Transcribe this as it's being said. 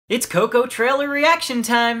It's Coco trailer reaction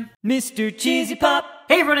time! Mr. Cheesy Pop!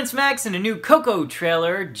 Hey everyone, it's Max, and a new Coco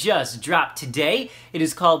trailer just dropped today. It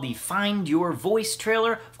is called the Find Your Voice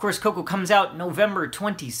trailer. Of course, Coco comes out November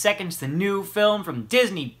 22nd. It's the new film from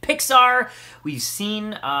Disney Pixar. We've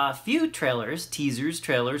seen a few trailers, teasers,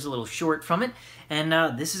 trailers, a little short from it.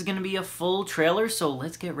 And this is going to be a full trailer, so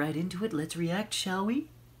let's get right into it. Let's react, shall we?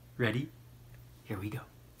 Ready? Here we go.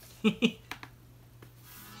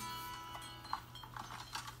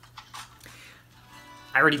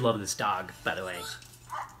 I already love this dog, by the way.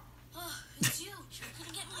 It's you. You're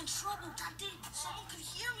gonna get me in trouble, Dante. Someone could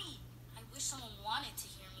hear me. I wish someone wanted to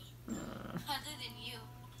hear me. Other than you.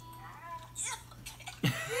 Yeah,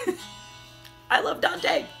 okay. I love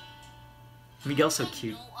Dante. Miguel's so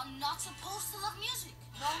cute. No, I'm not supposed to love music.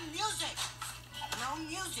 No music. No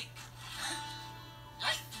music.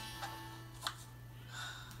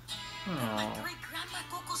 My great-grandma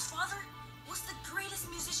Coco's father was the greatest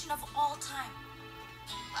musician of all time.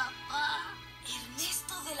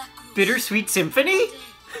 Ernesto de la Cruz. Bittersweet Symphony?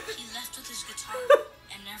 He left with his guitar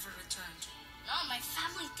and never returned. Now my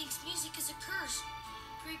family thinks music is a curse.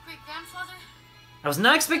 Great-great-grandfather? I was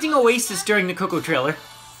not expecting Oasis during the Coco trailer.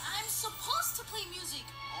 I'm supposed to play music.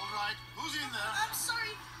 All right, who's in there? I'm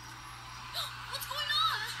sorry. What's going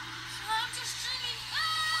on? I'm just dreaming.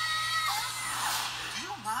 Do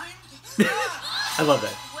you mind? I love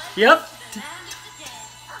that. Yep. The land of the dead.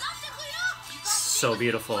 Dante, wait up! You gotta So stay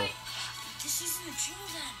beautiful. with me. This isn't a dream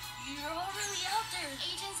then. You're all really out there.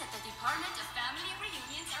 Agents at the Department of Family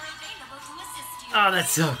Reunions are available to assist you. Oh,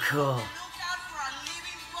 that's so cool. Look out for a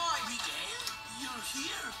living boy. Miguel, you're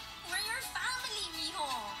here. We're your family, mijo.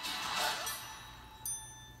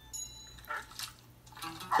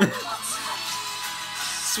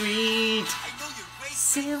 Sweet. I know you're great.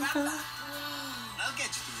 Silver. I'll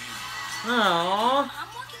get you to him. Aww.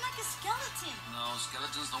 I'm walking like a skeleton. No,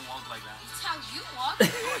 skeletons don't walk like that. It's how you walk. No,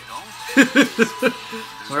 I don't.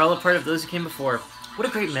 We're all a part of those who came before. What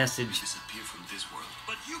a great message. Disappear from this world.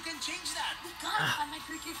 But you can change that. We gotta find my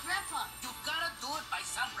great-great-grandpa. You gotta do it by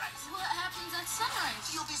sunrise. What happens at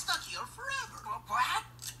sunrise? You'll be stuck here forever. What?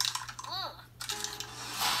 Ugh.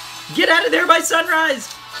 Get out of there by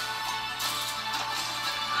sunrise.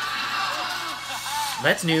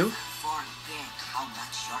 That's new. Forget how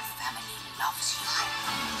much your family loves you.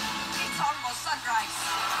 It's almost sunrise.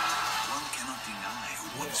 One cannot deny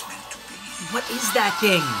what is meant to be. What is that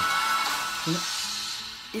thing?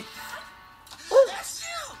 That's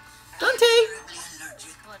you! Dante. Terribly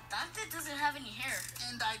allergic. But Dante doesn't have any hair.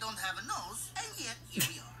 And I don't have a nose, and yet here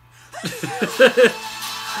we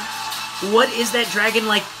are. What is that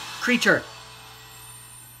dragon-like creature?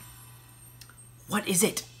 What is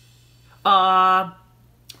it?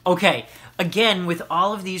 Okay. Again, with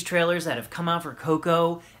all of these trailers that have come out for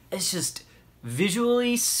Coco, it's just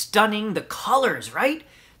visually stunning. The colors, right?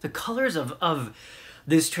 The colors of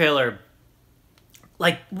this trailer.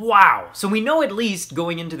 Like, wow. So we know at least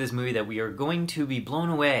going into this movie that we are going to be blown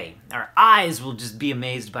away. Our eyes will just be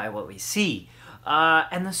amazed by what we see.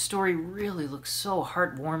 And the story really looks so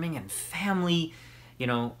heartwarming and family. You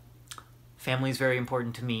know, family is very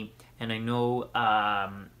important to me. And I know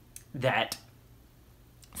that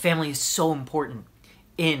family is so important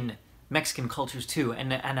in Mexican cultures too.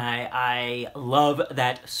 And I love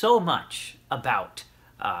that so much about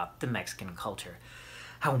the Mexican culture.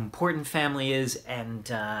 How important family is,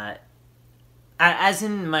 and as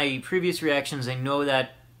in my previous reactions, I know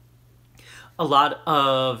that a lot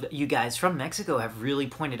of you guys from Mexico have really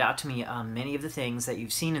pointed out to me many of the things that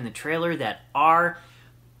you've seen in the trailer that are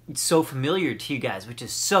so familiar to you guys, which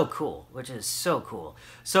is so cool,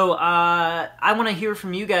 So I want to hear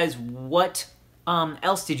from you guys. What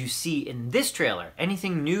else did you see in this trailer?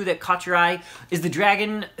 Anything new that caught your eye? Is the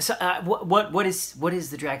dragon, what is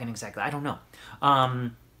the dragon exactly? I don't know.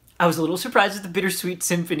 I was a little surprised at the Bittersweet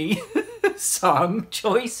Symphony song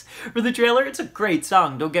choice for the trailer. It's a great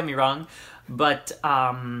song, don't get me wrong. But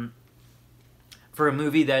for a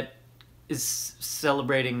movie that is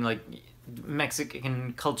celebrating like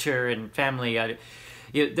Mexican culture and family, it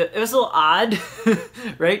was a little odd,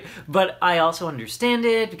 right? But I also understand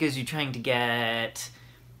it because you're trying to get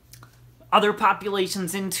other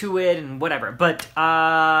populations into it and whatever. But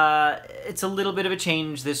it's a little bit of a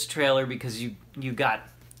change, this trailer, because you got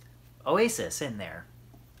Oasis in there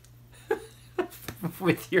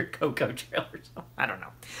with your Coco trailer. So I don't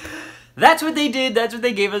know. That's what they did. That's what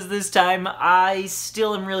they gave us this time. I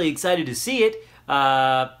still am really excited to see it.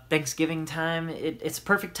 Thanksgiving time. It's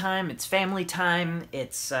perfect time. It's family time.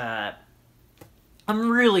 It's I'm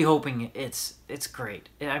really hoping it's great.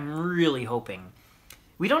 I'm really hoping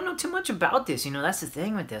we don't know too much about this. You know, that's the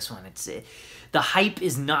thing with this one. It's the hype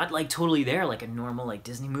is not like totally there like a normal like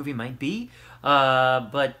Disney movie might be,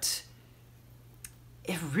 but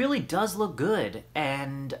it really does look good,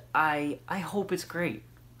 and I hope it's great.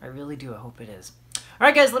 I really do. I hope it is. All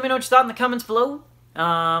right, guys, let me know what you thought in the comments below.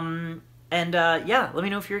 Yeah, let me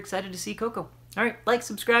know if you're excited to see Coco. All right, like,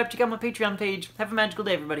 subscribe, check out my Patreon page. Have a magical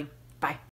day, everybody. Bye.